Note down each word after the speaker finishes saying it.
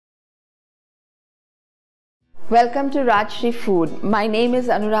Welcome to Rajshri Food. My name is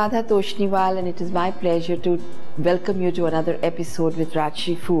Annuradha Toshniwal and it is my pleasure to welcome you to another episode with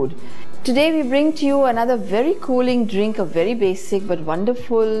Rajshri Food. Today we bring to you another very cooling drink, a very basic but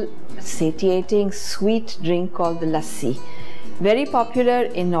wonderful, satiating, sweet drink called the Lassi. Very popular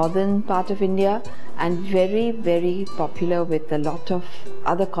in northern part of India and very popular with a lot of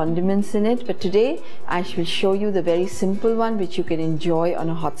other condiments in it. But today I will show you the very simple one which you can enjoy on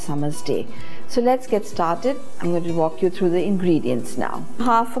a hot summer's day. So let's get started. I'm going to walk you through the ingredients now.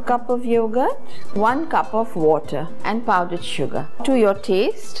 Half a cup of yogurt, 1 cup of water and powdered sugar. To your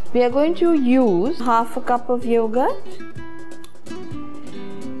taste, we are going to use half a cup of yogurt,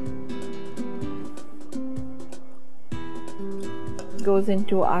 goes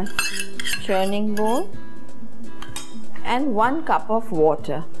into our churning bowl, and 1 cup of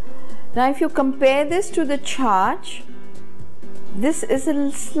water. Now if you compare this to the charge, this is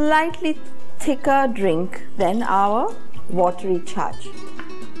a slightly thicker drink than our watery charge.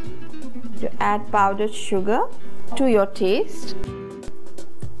 To add powdered sugar to your taste.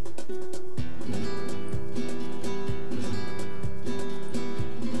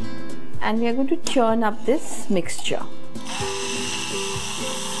 And we are going to churn up this mixture.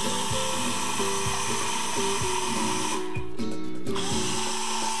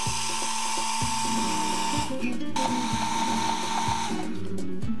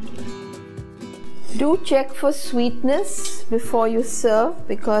 Do check for sweetness before you serve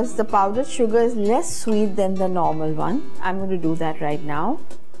because the powdered sugar is less sweet than the normal one. I'm going to do that right now.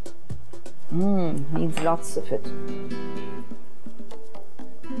 Needs lots of it.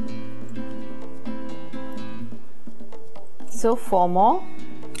 So 4 more.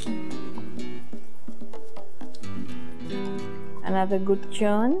 Another good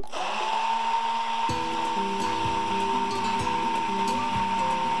churn.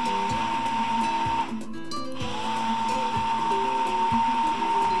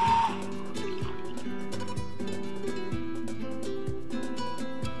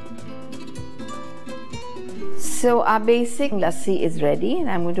 So our basic lassi is ready and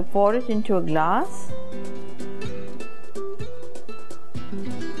I'm going to pour it into a glass.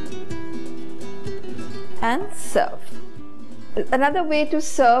 And serve. Another way to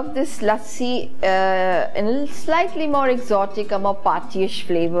serve this lassi in a slightly more exotic, a more partyish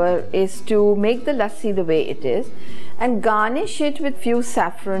flavor is to make the lassi the way it is and garnish it with few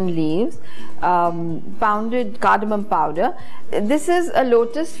saffron leaves, pounded cardamom powder. This is a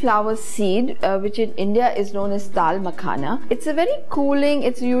lotus flower seed which in India is known as dal makhana. It's a very cooling,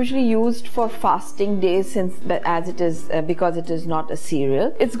 it's usually used for fasting days because it is not a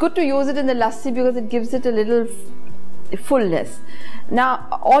cereal. It's good to use it in the lassi because it gives it a little fullness. Now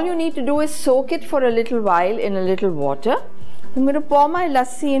all you need to do is soak it for a little while in a little water. I'm going to pour my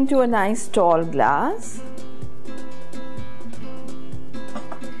lassi into a nice tall glass.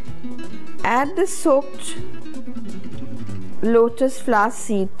 Add the soaked lotus flower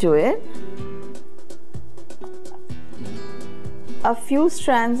seed to it, a few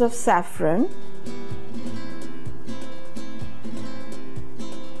strands of saffron,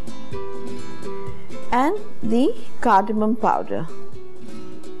 and the cardamom powder.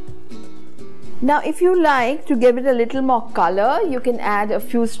 Now if you like to give it a little more color, you can add a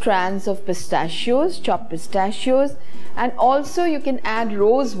few strands of pistachios, chopped pistachios, and also you can add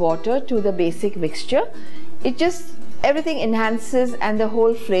rose water to the basic mixture. Everything enhances and the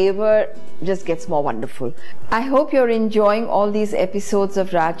whole flavor just gets more wonderful. I hope you're enjoying all these episodes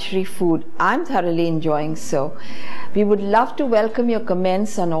of Rajshri Food. I'm thoroughly enjoying so. We would love to welcome your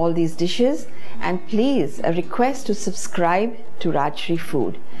comments on all these dishes and please a request to subscribe to Rajshri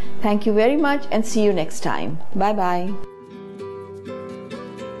Food. Thank you very much and see you next time. Bye bye.